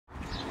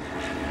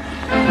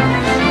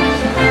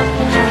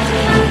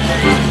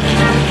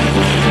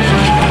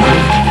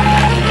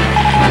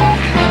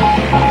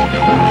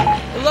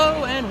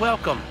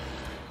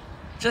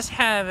Just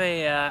have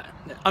a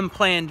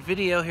unplanned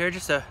video here,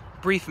 just a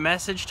brief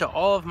message to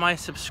all of my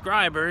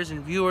subscribers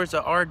and viewers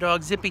of our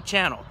Dog Zippy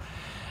channel.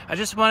 I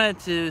just wanted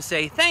to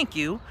say thank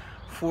you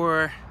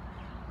for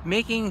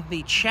making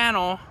the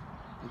channel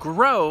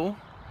grow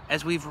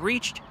as we've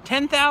reached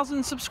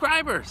 10,000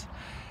 subscribers.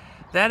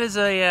 That is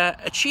a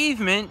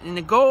achievement and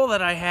a goal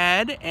that I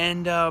had,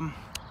 and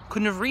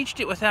couldn't have reached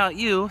it without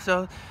you.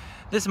 So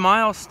this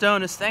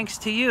milestone is thanks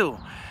to you.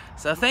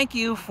 So thank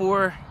you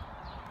for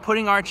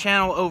putting our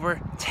channel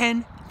over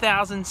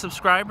 10,000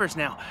 subscribers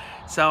now.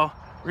 So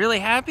really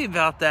happy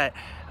about that.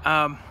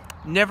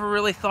 Never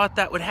really thought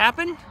that would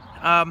happen.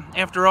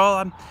 After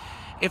all,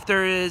 if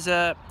there is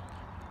a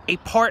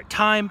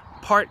part-timer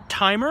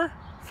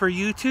for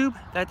YouTube,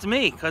 that's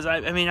me. Because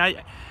I'm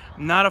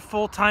not a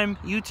full-time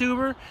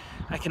YouTuber.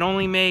 I can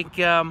only make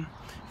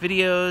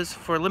videos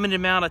for a limited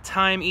amount of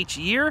time each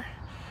year,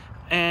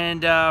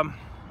 and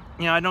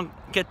you know, I don't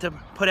get to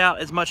put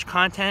out as much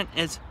content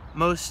as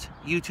most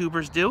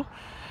YouTubers do.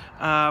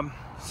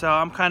 So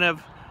I'm kind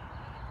of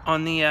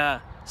on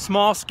the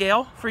small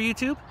scale for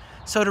YouTube.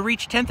 So to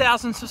reach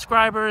 10,000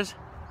 subscribers,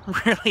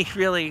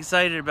 really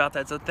excited about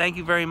that. So thank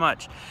you very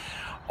much.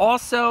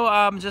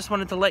 Also, just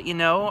wanted to let you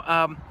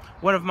know,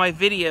 one of my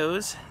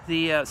videos,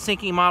 the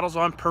Sinking Models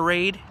on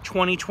Parade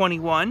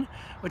 2021,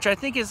 which I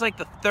think is like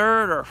the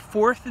third or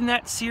fourth in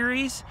that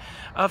series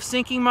of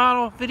sinking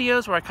model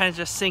videos where I kind of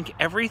just sink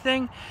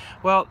everything.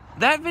 Well,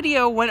 that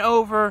video went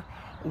over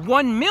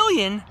 1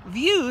 million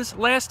views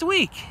last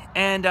week,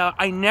 and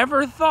I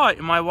never thought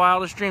in my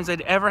wildest dreams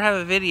I'd ever have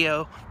a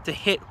video to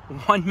hit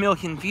 1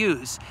 million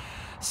views.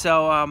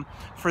 So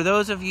for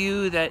those of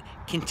you that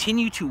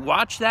continue to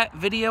watch that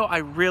video, I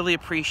really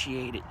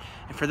appreciate it.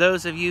 And for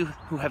those of you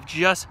who have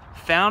just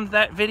found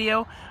that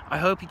video, I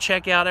hope you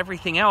check out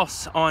everything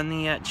else on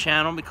the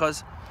channel,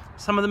 because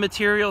some of the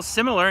material is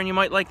similar and you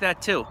might like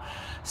that too.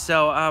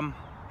 So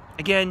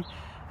again,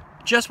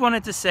 just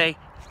wanted to say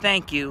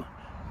thank you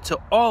to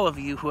all of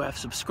you who have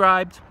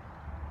subscribed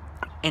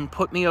and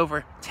put me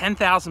over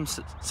 10,000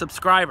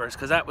 subscribers,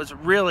 because that was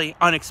really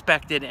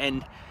unexpected,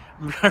 and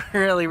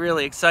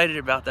really excited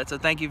about that. So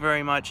thank you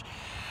very much.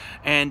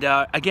 And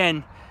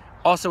again,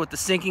 also with the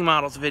Sinking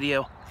Models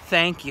video,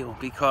 thank you,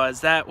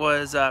 because that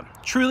was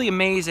truly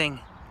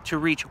amazing to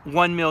reach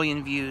 1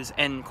 million views,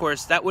 and of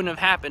course that wouldn't have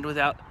happened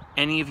without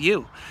any of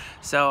you.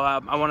 So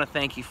I want to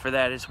thank you for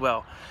that as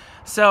well.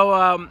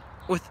 So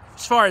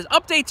as far as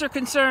updates are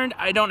concerned,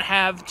 I don't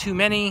have too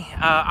many.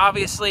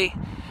 Obviously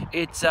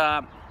it's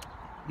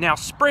now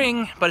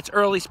spring, but it's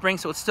early spring,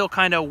 so it's still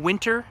kind of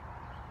winter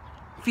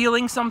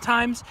feeling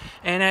sometimes.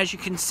 And as you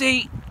can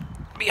see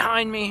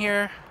behind me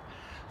here,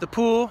 the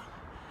pool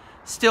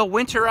still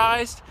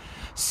winterized.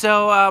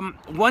 So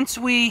once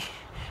we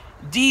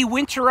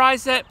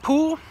de-winterize that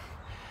pool,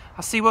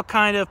 I'll see what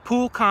kind of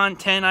pool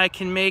content I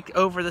can make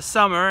over the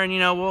summer, and you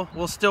know,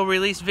 we'll still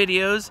release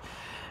videos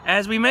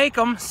as we make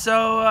them.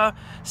 So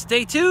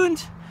stay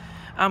tuned.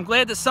 I'm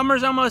glad the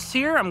summer's almost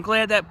here. I'm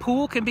glad that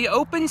pool can be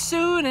open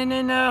soon, and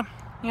then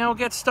you know,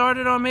 get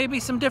started on maybe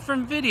some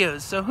different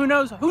videos. So who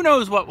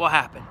knows what will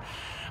happen.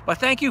 But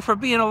thank you for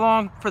being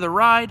along for the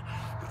ride.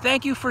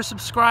 Thank you for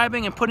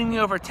subscribing and putting me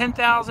over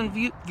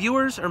 10,000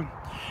 viewers or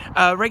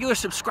regular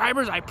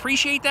subscribers. I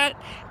appreciate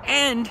that.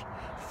 And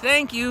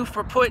thank you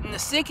for putting the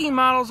Sinking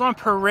Models on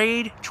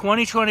Parade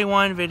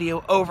 2021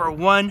 video over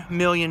 1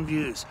 million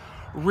views.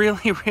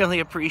 Really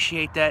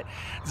appreciate that.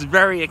 It's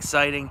very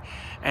exciting.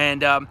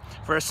 And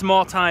for a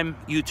small-time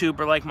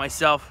YouTuber like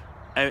myself,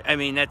 I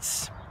mean,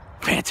 that's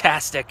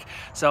fantastic.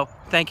 So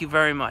thank you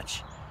very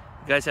much.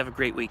 You guys have a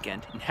great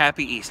weekend, and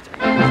happy Easter.